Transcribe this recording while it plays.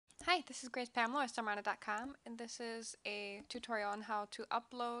Hi, this is Grace Pamela of Summerana.com, and this is a tutorial on how to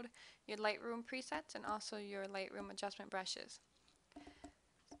upload your Lightroom presets and also your Lightroom adjustment brushes.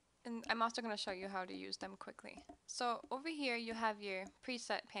 And I'm also going to show you how to use them quickly. So over here you have your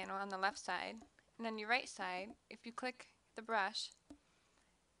preset panel on the left side, and on your right side, if you click the brush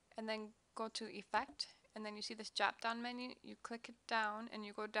and then go to Effect, and then you see this drop down menu, you click it down and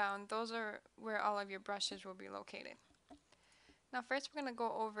you go down. Those are where all of your brushes will be located. Now first we're going to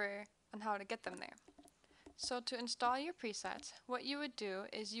go over on how to get them there. So to install your presets, what you would do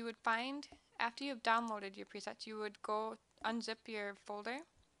is you would find, after you've downloaded your presets, you would go unzip your folder.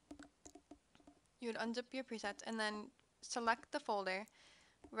 You would unzip your presets and then select the folder,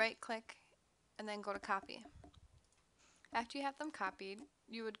 right click, and then go to copy. After you have them copied,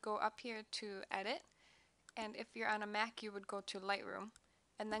 you would go up here to edit, and if you're on a Mac you would go to Lightroom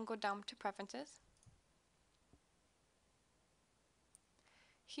and then go down to preferences.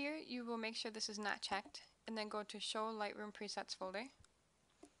 Here you will make sure this is not checked and then go to show Lightroom presets folder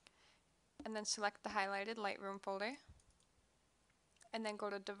and then select the highlighted Lightroom folder and then go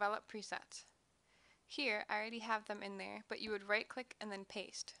to develop presets. Here I already have them in there, but you would right click and then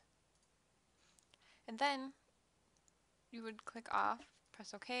paste. And then you would click off,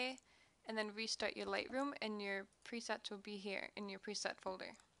 press OK, and then restart your Lightroom and your presets will be here in your preset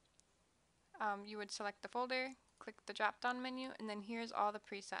folder. You would select the folder, click the drop down menu, and then here's all the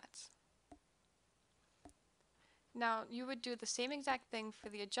presets. Now you would do the same exact thing for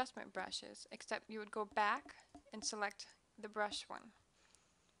the adjustment brushes, except you would go back and select the brush one.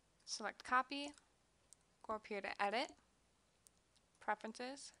 Select copy, go up here to edit,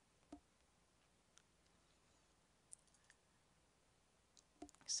 preferences,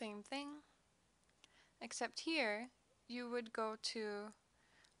 same thing, except here you would go to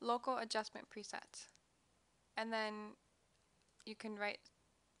local adjustment presets, and then you can right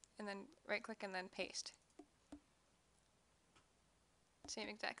click and then paste. Same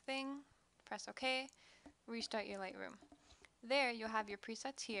exact thing, press OK, restart your Lightroom. There you'll have your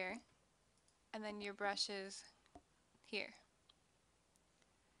presets here and then your brushes here.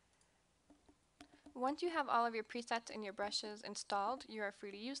 Once you have all of your presets and your brushes installed, you are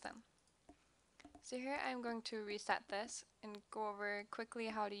free to use them. So here I'm going to reset this and go over quickly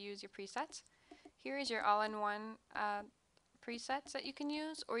how to use your presets. Here is your all-in-one presets that you can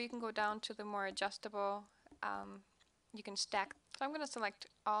use, or you can go down to the more adjustable, you can stack. So I'm going to select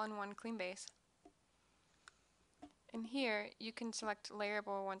all-in-one clean base. And here you can select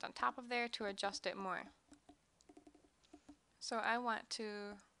layerable ones on top of there to adjust it more. So I want to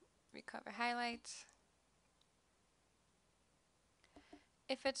recover highlights.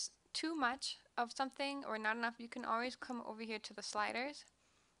 If it's too much of something or not enough, you can always come over here to the sliders.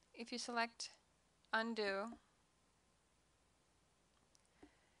 If you select undo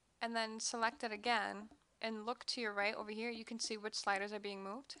and then select it again and look to your right over here, you can see which sliders are being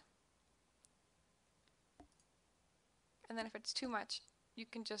moved. And then if it's too much, you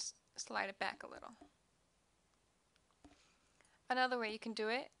can just slide it back a little. Another way you can do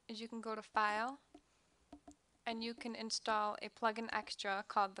it is you can go to File and you can install a plugin extra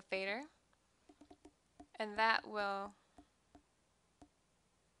called the fader, and that will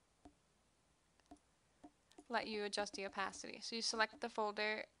let you adjust the opacity. So you select the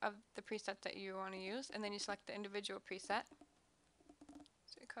folder of the preset that you want to use, and then you select the individual preset.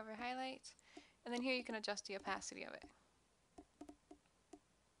 So you cover highlights, and then here you can adjust the opacity of it.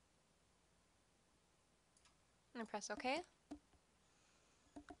 And press OK.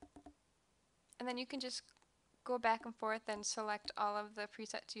 And then you can just go back and forth and select all of the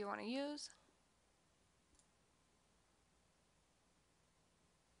presets you want to use.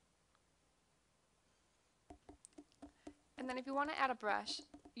 And then if you want to add a brush,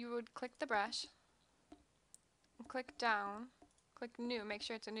 you would click the brush, and click down, click new, make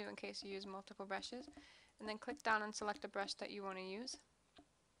sure it's a new in case you use multiple brushes, and then click down and select a brush that you want to use.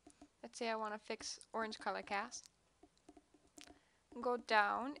 Let's say I want to fix orange color cast. Go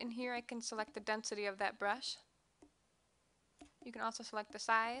down, and here I can select the density of that brush. You can also select the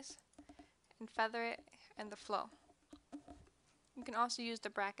size and feather it and the flow. You can also use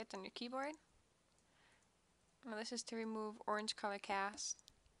the brackets on your keyboard. Now this is to remove orange color cast.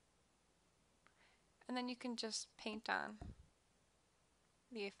 And then you can just paint on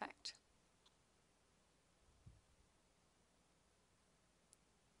the effect.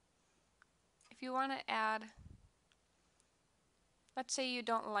 If you want to add, let's say you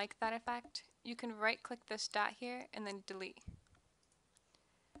don't like that effect, you can right click this dot here and then delete.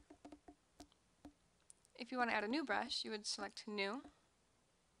 If you want to add a new brush, you would select new,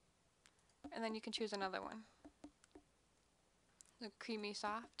 and then you can choose another one. The creamy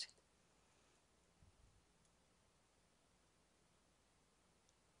soft,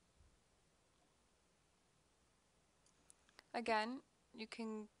 Again, you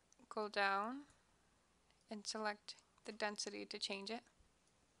can go down and select the density to change it.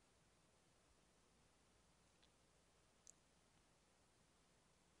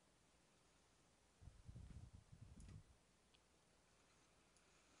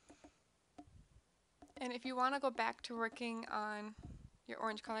 And if you want to go back to working on your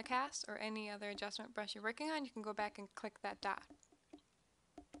orange color cast or any other adjustment brush you're working on, you can go back and click that dot.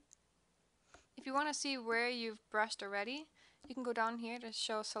 If you want to see where you've brushed already, you can go down here to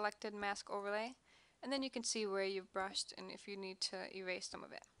show selected mask overlay, and then you can see where you've brushed and if you need to erase some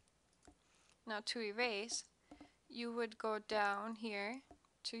of it. Now to erase, you would go down here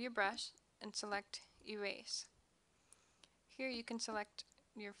to your brush and select erase. Here you can select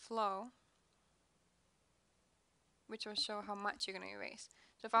your flow, which will show how much you're going to erase.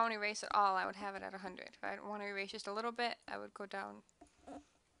 So if I want to erase it all, I would have it at 100. If I want to erase just a little bit, I would go down.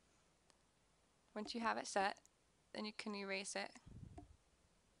 Once you have it set, then you can erase it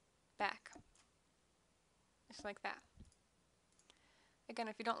back. Just like that. Again,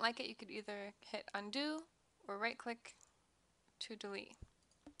 if you don't like it, you could either hit undo or right click to delete.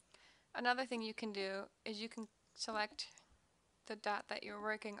 Another thing you can do is you can select the dot that you're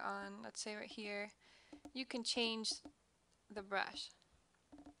working on, let's say right here. You can change the brush.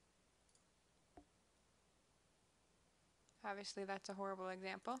 Obviously that's a horrible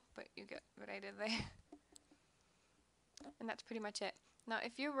example, but you get what I did there. And that's pretty much it. Now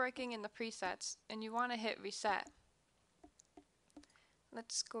if you're working in the presets and you want to hit reset,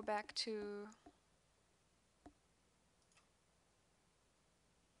 let's go back to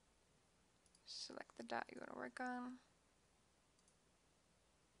select the dot you want to work on.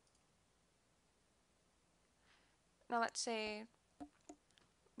 Now let's say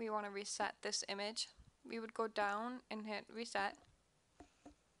we want to reset this image. We would go down and hit reset,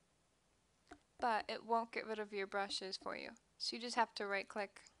 but it won't get rid of your brushes for you. So you just have to right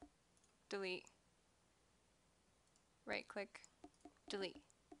click, delete, right click, delete.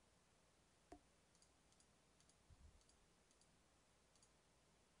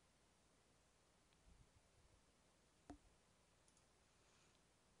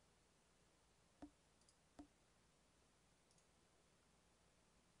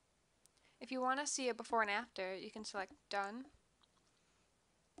 If you want to see a before and after, you can select done,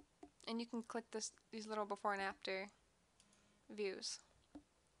 and you can click these little before and after views,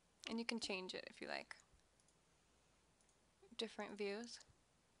 and you can change it if you like. Different views.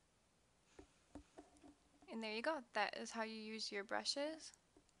 And there you go. That is how you use your brushes.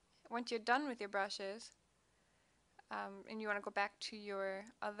 Once you're done with your brushes, and you want to go back to your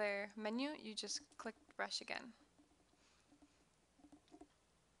other menu, you just click brush again.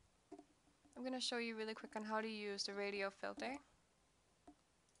 I'm going to show you really quick on how to use the radio filter.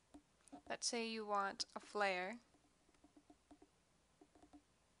 Let's say you want a flare.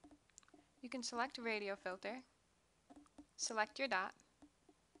 You can select radio filter, select your dot,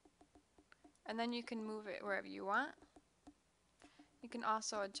 and then you can move it wherever you want. You can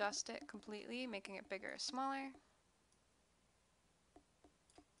also adjust it completely, making it bigger or smaller.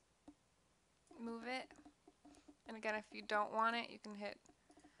 Move it. And again, if you don't want it, you can hit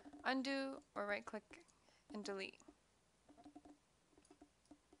undo or right click and delete.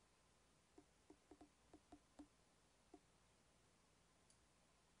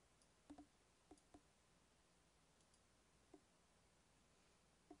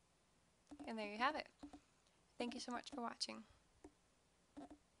 And there you have it. Thank you so much for watching.